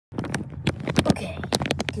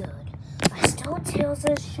Tails'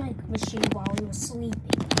 shrink machine while he was sleeping.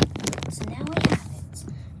 So now I have it.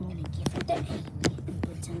 I'm gonna give it to Amy and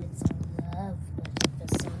pretend it's love for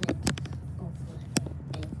Sonic over.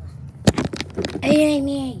 Hey,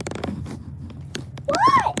 Amy!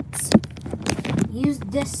 What? Use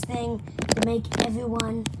this thing to make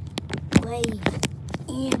everyone brave.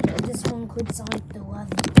 And this one includes Sonic the Love.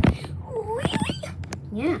 Really?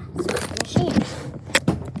 Yeah, it's a machine.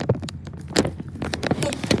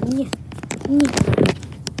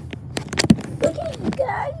 Okay, you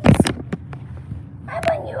guys. I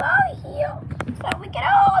want you out here so we can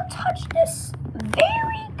all touch this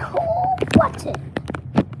very cool button.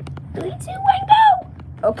 3, 2, 1,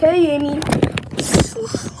 go! Okay, Amy.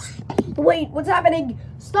 Wait, what's happening?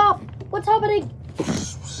 Stop! What's happening?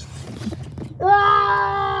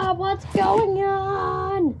 Ah, what's going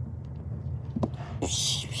on?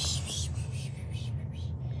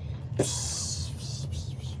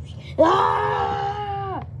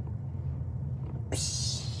 Ah!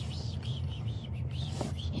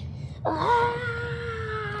 Ah!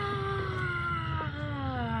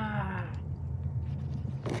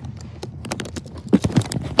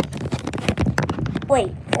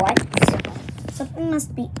 Wait, what? Something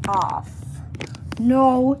must be off.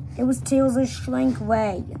 No, it was Tails' shrink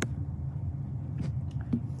ray.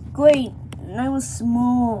 Great, and I was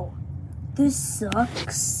small. This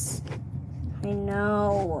sucks. I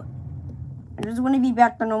know. I just want to be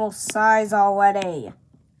back to normal size already.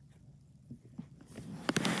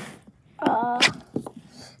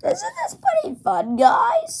 Isn't this pretty fun,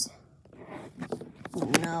 guys?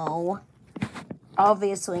 No.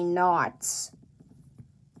 Obviously not.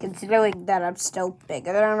 Considering that I'm still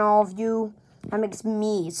bigger than all of you, that makes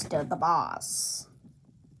me still the boss.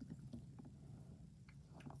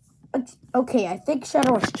 Okay, I think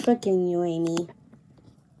Shadow is tricking you, Amy.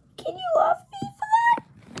 Can you love me for that?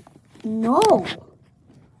 No.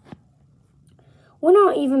 We're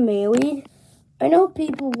not even married. I know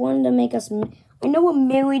people wanted to make us... I know we're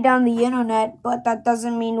married on the internet, but that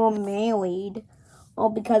doesn't mean we're married. All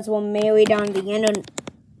because we're married on the internet.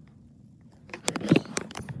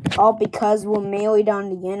 All because we're married on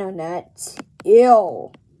the internet.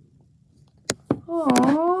 Ew.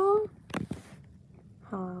 Aww.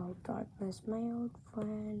 Hello, darkness, my old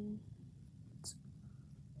friend.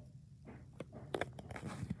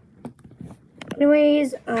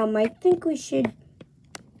 Anyways, I think we should...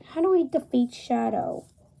 How do we defeat Shadow?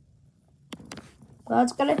 Well,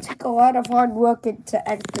 it's gonna take a lot of hard work to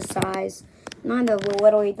exercise. Mine are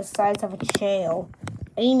literally the size of a shell.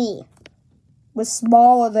 Amy was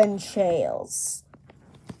smaller than shells.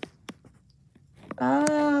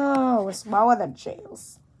 Oh, we're smaller than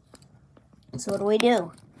shells. So what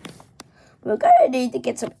do? We're gonna need to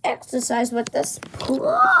get some exercise with this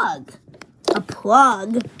plug. A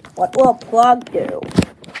plug? What will a plug do?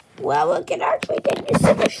 Well, it can actually get you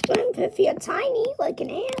super strength if you're tiny, like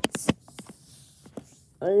an ant.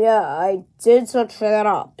 Yeah, I did search that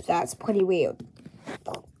up. That's pretty weird.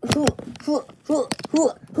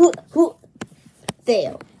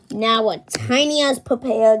 There. Now we're tiny as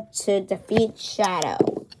prepared to defeat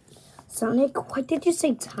Shadow. Sonic, why did you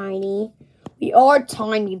say tiny? We are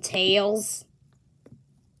tiny, Tails.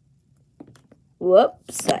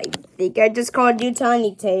 Whoops, I think I just called you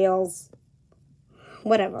Tiny Tails.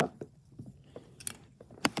 Whatever.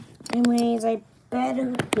 Anyways, I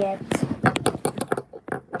better get...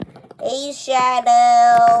 Hey,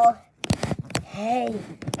 Shadow.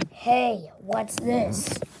 Hey, what's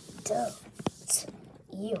this? Dirt.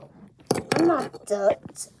 Ew. I'm not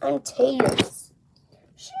dirt. I'm Tails.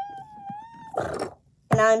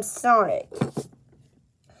 And I'm Sonic.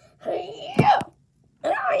 Yeah.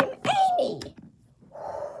 And I'm Amy.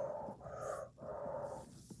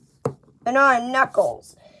 And I'm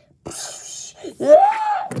Knuckles. And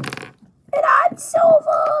I'm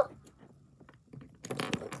Silver.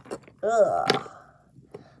 Ugh.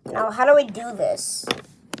 Now, how do we do this?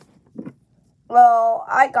 Well,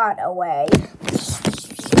 I got away.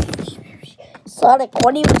 Sonic,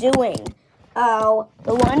 what are you doing? Oh,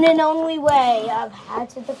 the one and only way I've had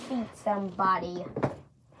to defeat somebody.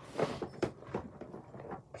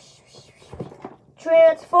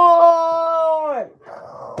 Transform!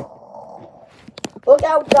 Look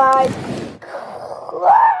out, guys.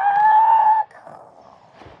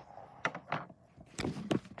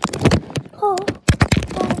 Oh.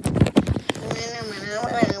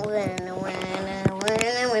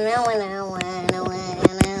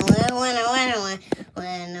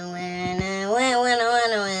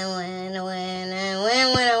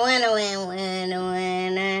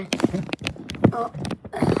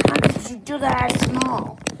 How did you do that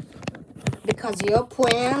small? Because your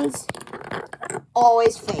plans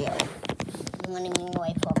always fail. Running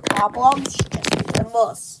away from problems, just a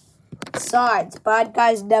muss. Besides, bad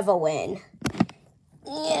guys never win.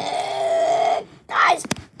 Yeah, guys,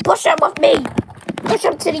 push him with me. Push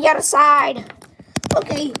him to the other side.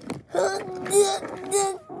 Okay.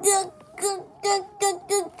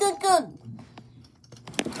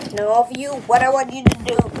 Now, of you, what I want you to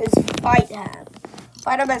do is fight him.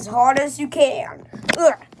 Fight him as hard as you can.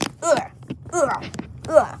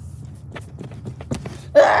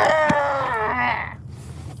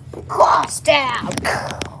 Cross down.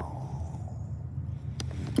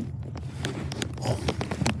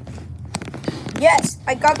 Yes,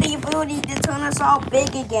 I got the ability to turn us all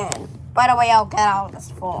big again. By the way, I'll get out of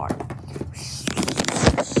this form.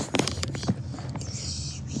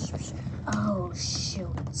 Oh, shoot.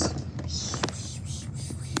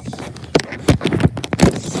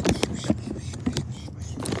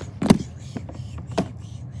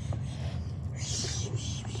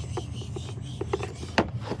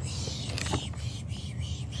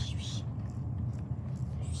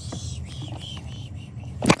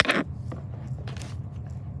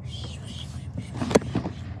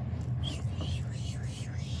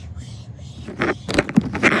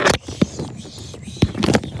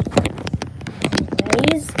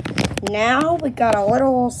 Now we got a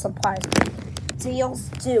little surprise. Let's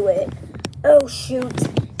do it. Oh shoot.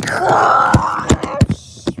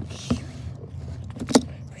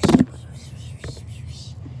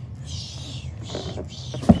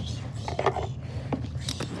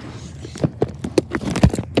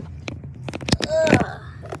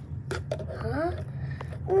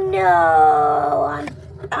 No,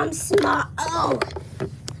 I'm smart. Oh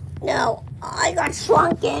no, I got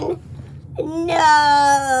shrunken. No,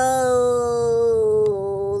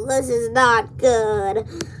 this is not good.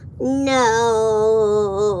 No.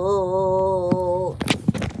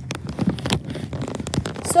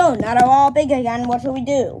 So, now they're all big again, what should we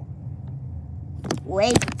do?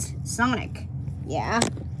 Wait, Sonic. Yeah?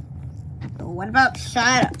 What about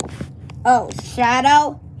Shadow? Oh,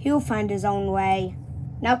 Shadow? He'll find his own way.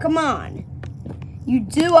 Now, come on. You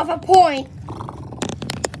do have a point.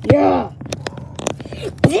 Yeah.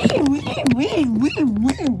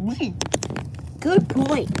 Good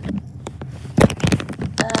point.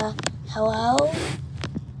 Hello?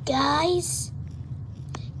 Guys?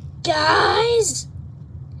 Guys?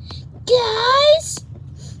 Guys?